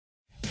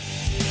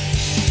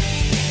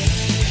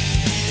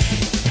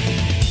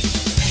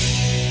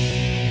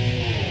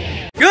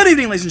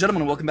evening, ladies and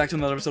gentlemen, and welcome back to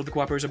another episode of the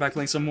Cooperators. We're back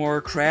playing some more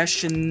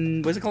Crash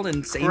and... what is it called?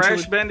 Insane Trilogy?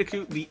 Crash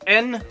Bandicoot, the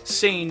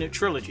Sane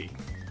Trilogy.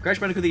 Crash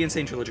Bandicoot, the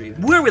Insane Trilogy.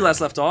 Where we last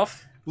left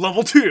off...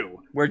 Level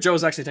 2! Where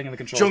Joe's actually taking the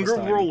controls Jungle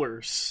this time.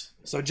 Rollers.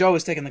 So Joe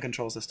is taking the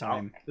controls this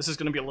time. Oh, this is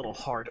gonna be a little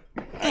hard.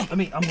 I'll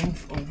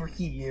move over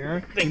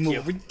here. Thank you.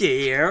 Over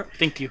there.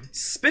 Thank you.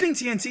 Spitting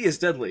TNT is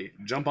deadly.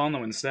 Jump on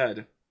them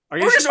instead. Are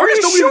you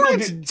sure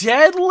it's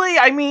deadly?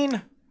 I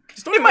mean...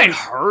 it might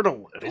hurt a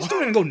little. Just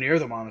don't even go near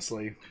them,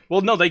 honestly.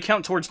 Well, no, they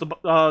count towards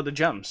the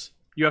gems.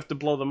 You have to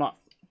blow them up.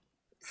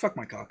 Fuck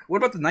my cock. What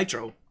about the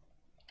nitro?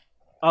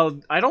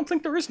 I don't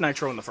think there is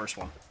nitro in the first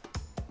one.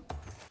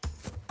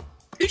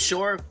 You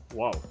sure?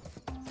 Whoa.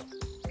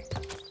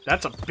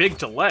 That's a big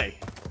delay.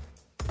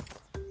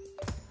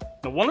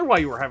 No wonder why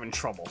you were having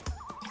trouble.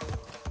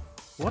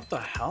 What the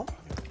hell?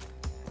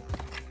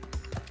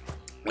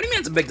 What do you mean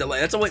it's a big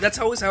delay? That's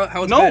always how it's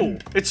been. No,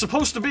 it's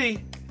supposed to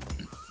be.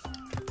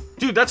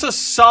 Dude, that's a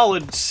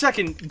solid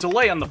second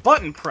delay on the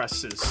button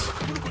presses.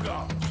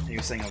 And you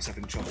were saying I was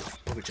having trouble.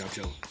 Oh, good job,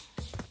 Joe.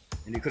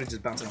 And you could have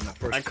just bounced it on that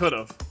first. I could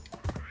have.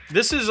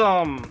 This is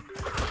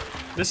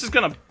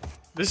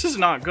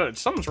not good.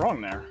 Something's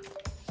wrong there.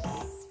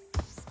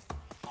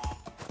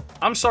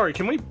 I'm sorry.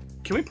 Can we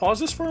pause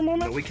this for a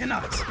moment? No, we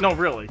cannot. No,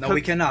 really. No,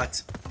 we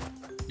cannot.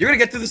 You're gonna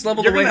get through this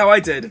level the way how I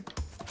did.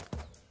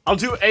 I'll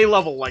do a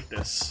level like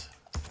this.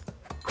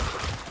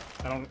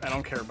 I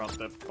don't care about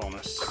the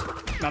bonus.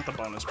 Not the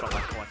bonus, but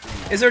like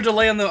collecting. Is there a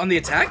delay on the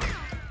attack?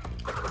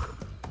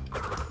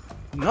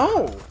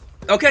 No.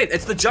 Okay,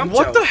 it's the jump.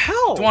 What Joe. the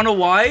hell? Do you want to know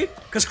why?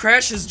 Because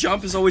Crash's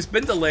jump has always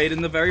been delayed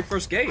in the very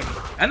first game,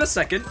 and the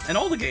second, and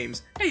all the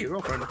games. Hey, your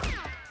girlfriend.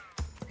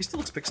 He still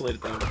looks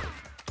pixelated though.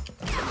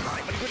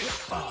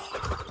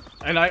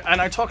 And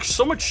I talk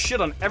so much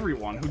shit on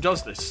everyone who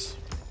does this.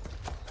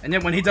 And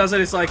yet when he does it,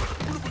 it's like,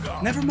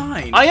 never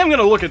mind. I am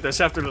gonna look at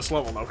this after this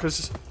level though,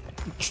 because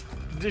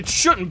it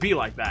shouldn't be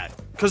like that.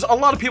 Because a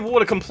lot of people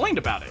would have complained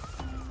about it.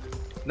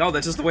 No,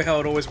 that's just the way how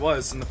it always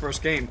was in the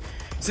first game.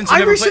 Since you I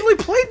never recently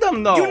played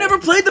them though. You never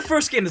played the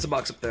first game. There's a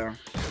box up there.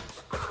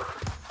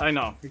 I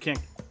know.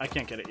 I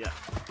can't get it yet.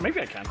 Maybe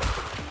I can.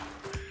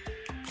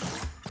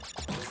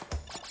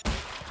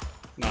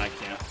 No, I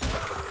can't.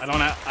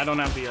 I don't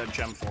have the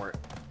gem for it.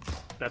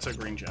 That's a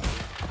green gem.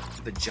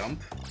 The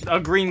jump? A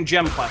green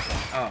gem platform.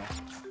 Oh.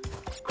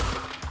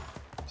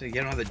 So you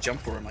don't have the jump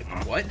for him. Like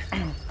what?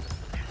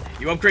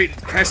 You upgrade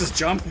Crash's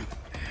jump?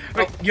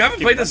 Wait, you haven't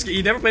played this.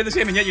 You never played this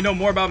game, and yet you know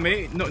more about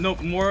me. No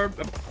more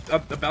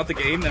about the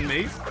game than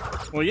me.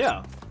 Well,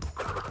 yeah.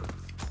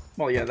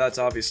 Well, yeah, that's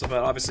obvious. But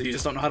obviously, you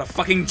just don't know how to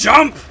fucking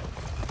jump.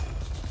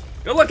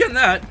 Good luck getting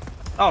that.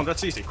 Oh,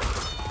 that's easy.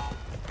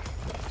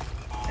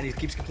 And he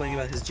keeps complaining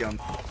about his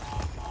jump.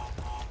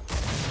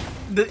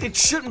 It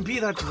shouldn't be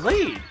that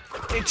delayed.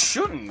 It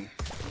shouldn't.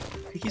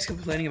 He keeps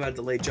complaining about a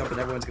delayed jump, and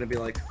everyone's gonna be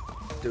like,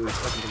 dude, it's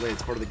fucking delayed,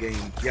 it's part of the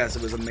game. Yes,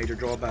 it was a major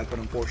drawback, but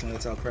unfortunately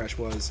that's how Crash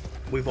was.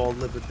 We've all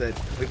lived with it.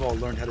 We've all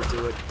learned how to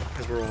do it,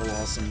 because we're all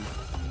awesome.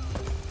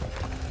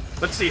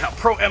 Let's see how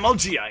pro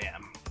MLG I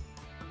am.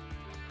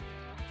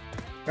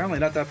 Apparently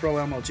not that pro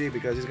MLG,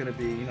 because he's gonna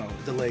be, you know,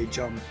 a delayed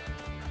jump.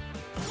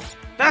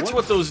 That's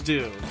what those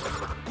do.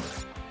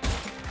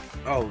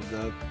 Oh,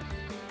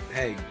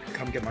 hey,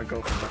 come get my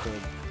girlfriend, like a...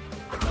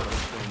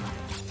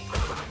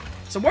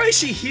 So why is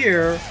she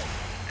here?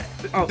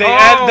 Oh, they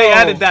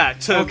added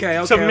that to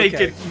make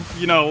it,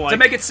 you know, like... to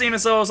make it seem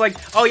as though it's like,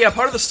 oh yeah,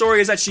 part of the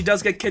story is that she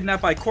does get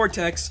kidnapped by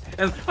Cortex,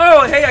 and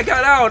oh hey, I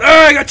got out, oh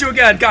I got you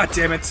again, god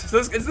damn it.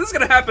 So this is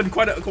gonna happen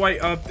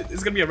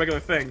it's gonna be a regular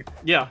thing.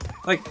 Yeah.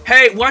 Like,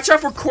 hey, watch out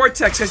for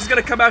Cortex, because he's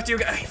gonna come after you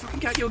again. He fucking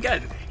got you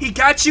again. He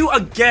got you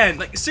again.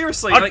 Like,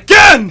 seriously.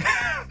 Again!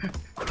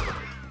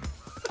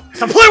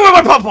 Stop playing with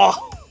my papa!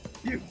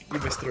 You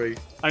missed 3.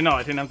 I know,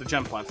 I didn't have the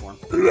gem platform.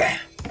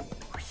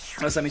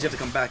 Unless that means you have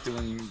to come back to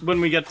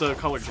when we get the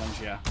color gems,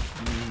 yeah.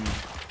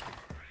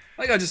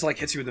 Like I just like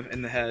hits you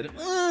in the head.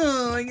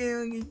 Oh, I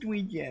get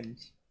 3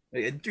 gems. I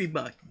get 3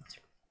 buckets.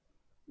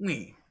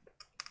 Me.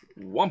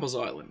 Wampa's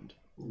Island.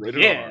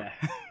 Rated R.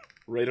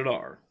 Rated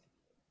R.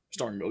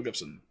 Starring Mel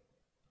Gibson.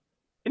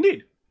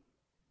 Indeed.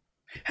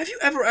 Have you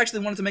ever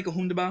actually wanted to make a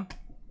Hundaba?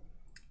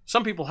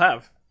 Some people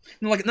have.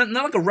 No, like not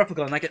like a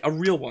replica, like a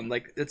real one,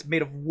 like it's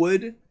made of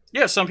wood.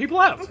 Yeah, some people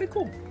have. Okay,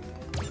 cool.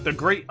 The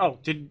great. Oh,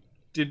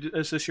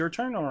 is this your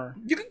turn or?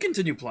 You can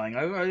continue playing.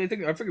 I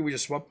figured we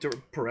just swapped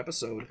per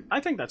episode. I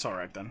think that's all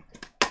right then.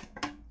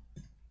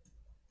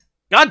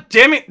 God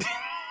damn it!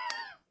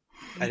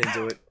 I didn't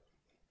do it.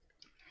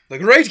 The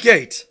Great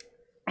Gate.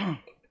 I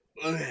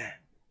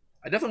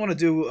definitely want to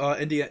do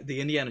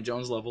the Indiana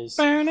Jones levels.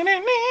 This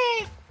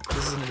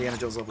is an Indiana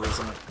Jones level,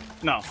 isn't it?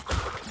 No.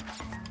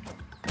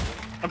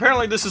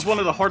 Apparently, this is one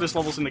of the hardest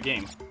levels in the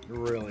game.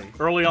 Really?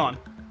 Early on.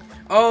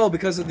 Oh,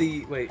 because of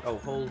the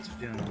hold.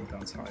 Yeah,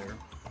 bounce higher.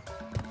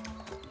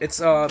 It's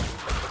how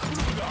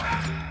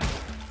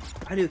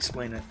do you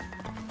explain it?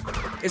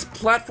 It's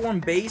platform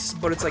based,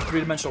 but it's like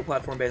 3-dimensional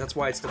platform based. That's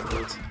why it's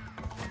difficult.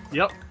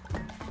 Yep.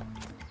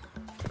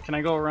 Can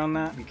I go around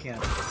that? You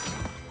can't.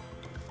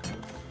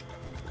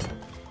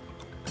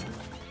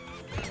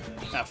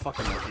 Ah,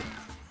 fucking monkey.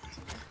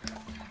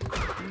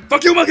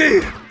 Fuck you,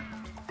 monkey!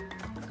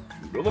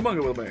 Build a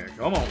monkey with a bag.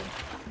 Come on.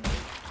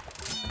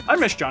 I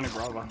miss Johnny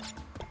Bravo.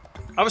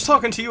 I was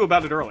talking to you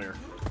about it earlier.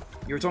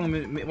 You were talking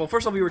to me. Well,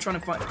 first off, we were trying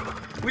to find.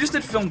 We just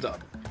did film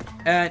dub,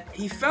 and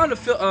he found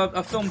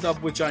a film dub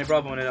with Johnny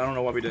Bravo in it. I don't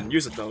know why we didn't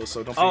use it though.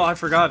 So don't. Oh, I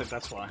forgot it.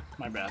 That's why.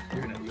 My bad.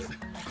 You're an idiot.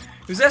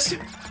 He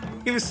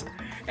was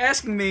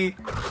asking me.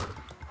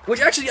 Which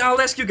actually,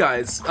 I'll ask you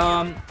guys.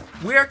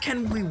 Where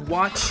can we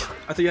watch?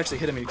 I thought you actually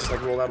hit him and you just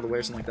like rolled out of the way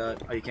or something like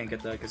that. Oh, you can't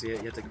get that because you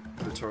have to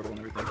put the turtle and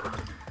everything.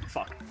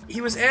 Fuck.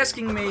 He was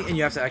asking me, and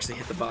you have to actually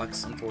hit the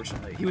box,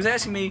 unfortunately. He was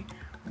asking me,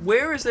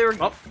 where is there...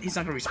 Oh, he's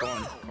not going to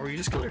respawn. Or you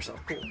just killed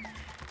yourself. Cool.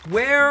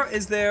 Where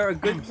is there a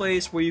good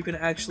place where you can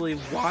actually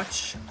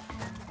watch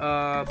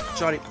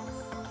Johnny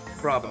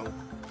Bravo?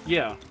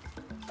 Yeah.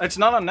 It's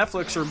not on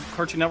Netflix or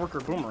Cartoon Network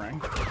or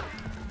Boomerang.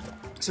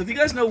 So if you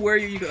guys know where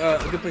a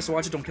good place to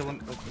watch it, don't kill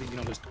him. You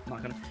know, there's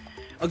not gonna...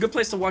 A good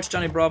place to watch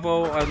Johnny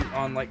Bravo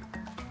on like...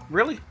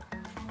 Really?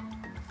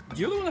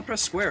 You're the one that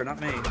pressed square, not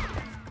me.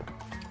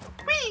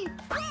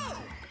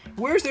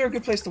 Where's there a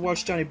good place to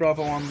watch Johnny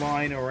Bravo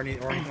online or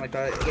anything like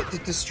that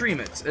to stream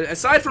it?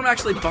 Aside from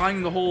actually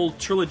buying the whole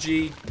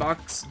trilogy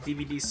box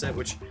DVD set,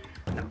 which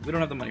no, we don't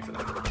have the money for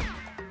that.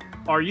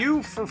 Are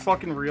you for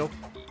fucking real?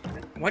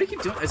 Why do you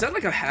keep doing? Is that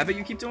like a habit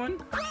you keep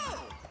doing?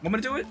 Want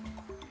me to do it?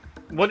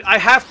 What? I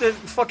have to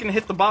fucking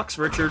hit the box,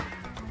 Richard.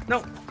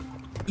 No,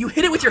 you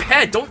hit it with your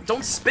head.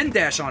 Don't spin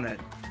dash on it.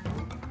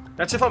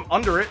 That's if I'm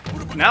under it.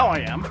 Now I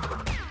am.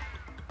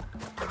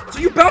 So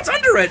you bounce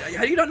under it.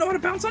 How do you not know how to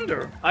bounce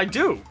under? I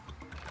do.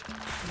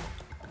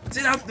 See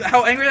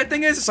how angry that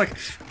thing is? It's like...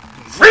 It's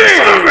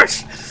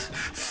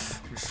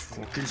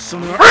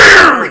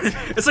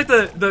like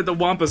the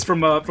Wampas from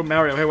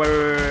Mario. Hey, wait.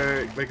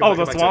 Oh,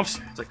 the Thwomps?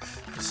 It's like...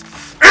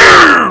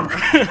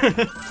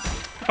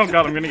 Oh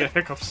god, I'm gonna get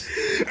hiccups.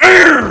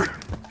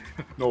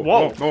 No,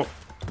 whoa. No.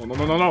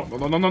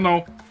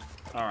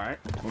 Alright.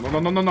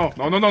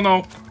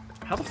 No.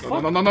 How the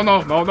fuck? No.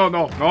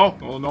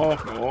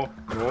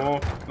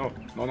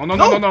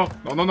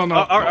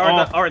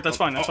 Alright, that's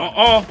fine, that's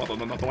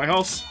fine. Not to my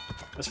house.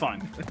 That's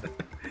fine.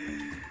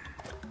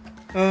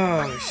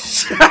 Oh,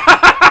 shit.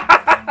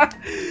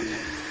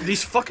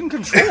 These fucking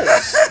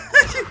controls.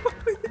 You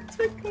want me to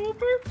take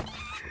over?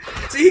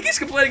 See, he keeps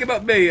complaining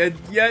about me, and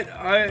yet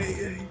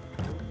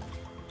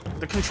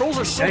The controls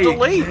are so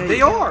delayed.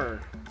 They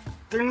are.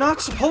 They're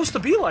not supposed to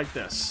be like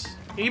this.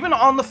 Even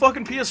on the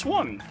fucking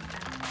PS1.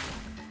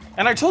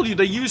 And I told you,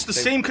 they use the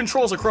same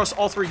controls across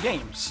all 3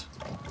 games.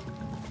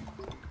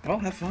 Well,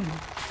 have fun.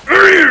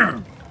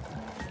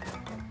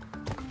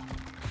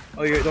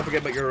 Oh, don't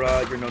forget about your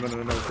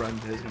no friend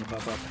is gonna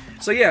pop up.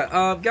 So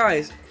yeah,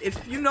 guys,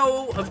 if you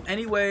know of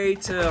any way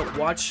to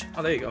watch,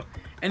 oh there you go,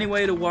 any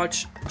way to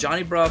watch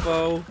Johnny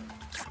Bravo,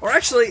 or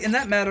actually in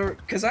that matter,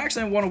 because I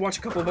actually want to watch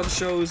a couple of other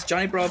shows,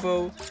 Johnny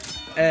Bravo,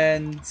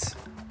 and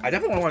I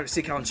definitely want to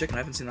see Cow and Chicken. I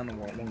haven't seen that in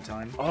a long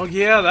time. Oh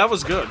yeah, that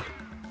was good.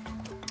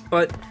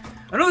 But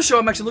another show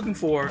I'm actually looking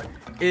for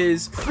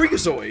is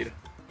Freakazoid.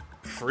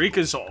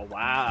 Freakazoid,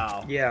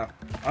 wow. Yeah,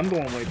 I'm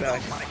going way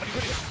back.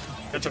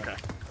 It's okay.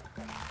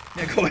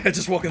 Yeah, go ahead,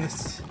 just walk in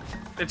this.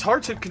 It's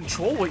hard to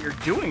control what you're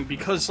doing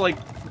because, like,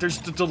 there's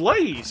the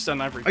delays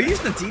and everything. Are you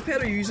using the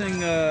D-pad or are you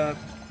using,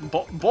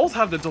 both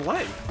have the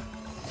delay.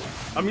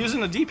 I'm using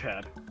the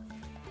D-pad.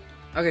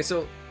 Okay,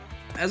 so,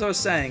 as I was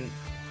saying...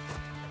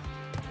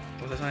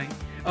 What was I saying?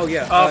 Oh,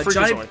 yeah,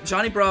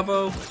 Johnny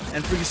Bravo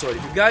and Freakazoid.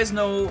 If you guys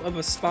know of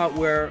a spot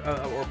where,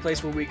 or a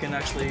place where we can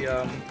actually,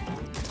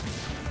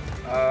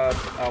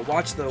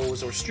 watch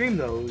those or stream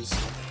those,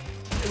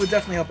 it would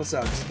definitely help us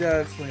out, because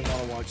I definitely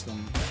want to watch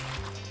them.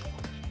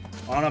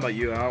 I don't know about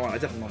you, I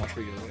definitely want to watch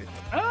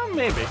Freakazoid.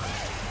 Maybe.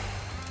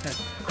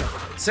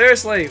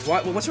 Seriously,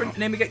 what's her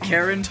name again?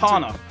 Karen?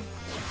 Tana.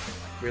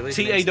 Really?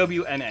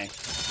 T-A-W-N-A.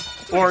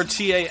 Or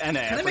T-A-N-A.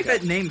 Can they make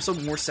that name so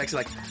more sexy,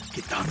 like,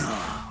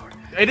 Kitana?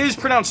 It is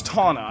pronounced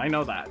Tana, I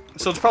know that.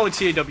 So it's probably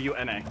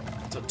T-A-W-N-A.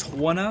 So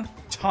Twana?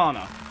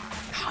 Tana.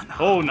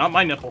 Oh, not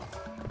my nipple.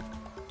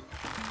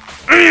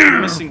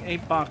 Missing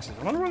 8 boxes.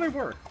 I wonder where they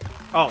were.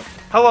 Oh,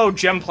 hello,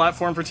 Gem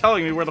Platform, for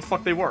telling me where the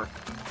fuck they were.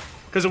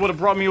 Because it would have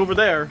brought me over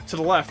there, to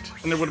the left,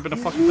 and there would have been a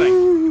fucking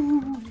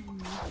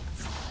thing.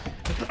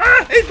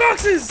 Ah! 8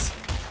 boxes!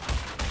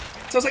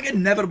 So it's like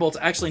inevitable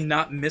to actually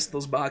not miss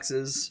those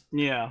boxes.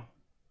 Yeah.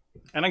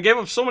 And I gave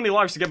up so many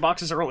lives to get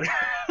boxes earlier.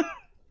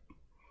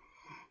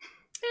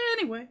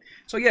 Anyway.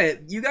 So yeah,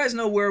 you guys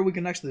know where we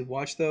can actually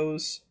watch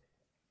those.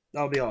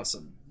 That'll be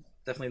awesome.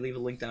 Definitely leave a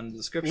link down in the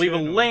description. Leave a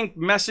link,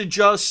 message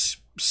us,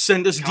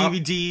 send us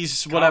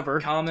DVDs, whatever.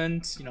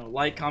 Comment,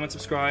 like, comment,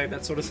 subscribe,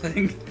 that sort of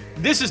thing.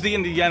 This is the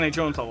Indiana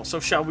Jones level, so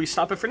shall we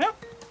stop it for now?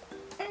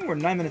 We're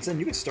 9 minutes in.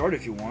 You can start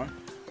if you want.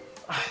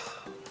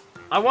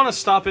 I want to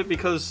stop it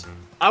because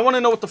I want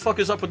to know what the fuck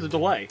is up with the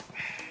delay.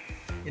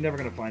 You're never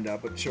going to find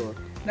out, but sure.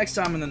 Next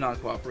time in the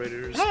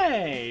non-cooperators.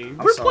 Hey,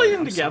 we're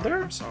playing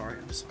together. I'm sorry.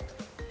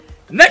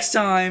 Next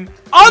time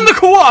on the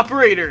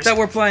cooperators that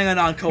we're playing a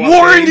non-co-op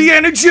more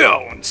Indiana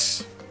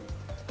Jones,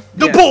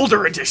 the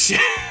Boulder Edition.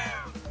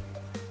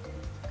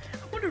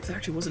 if there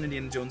actually was an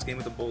Indiana Jones game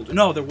with a boulder.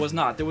 No, there was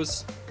not. There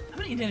was... How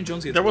many Indiana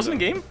Jones games? There wasn't a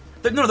game?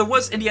 No, there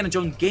was Indiana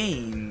Jones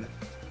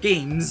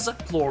games,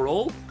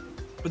 plural.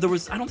 But there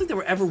was... I don't think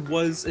there ever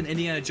was an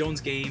Indiana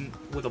Jones game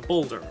with a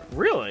boulder.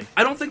 Really?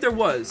 I don't think there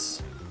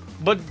was.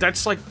 But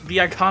that's like the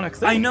iconic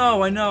thing. I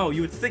know.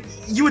 You would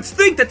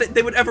think that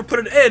they would ever put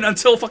it in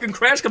until fucking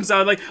Crash comes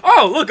out. Like,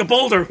 oh, look, a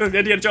boulder.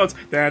 Indiana Jones.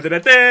 Da, da, da,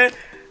 da.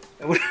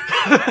 What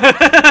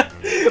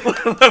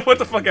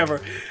the fuck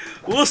ever.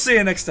 We'll see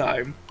you next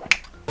time.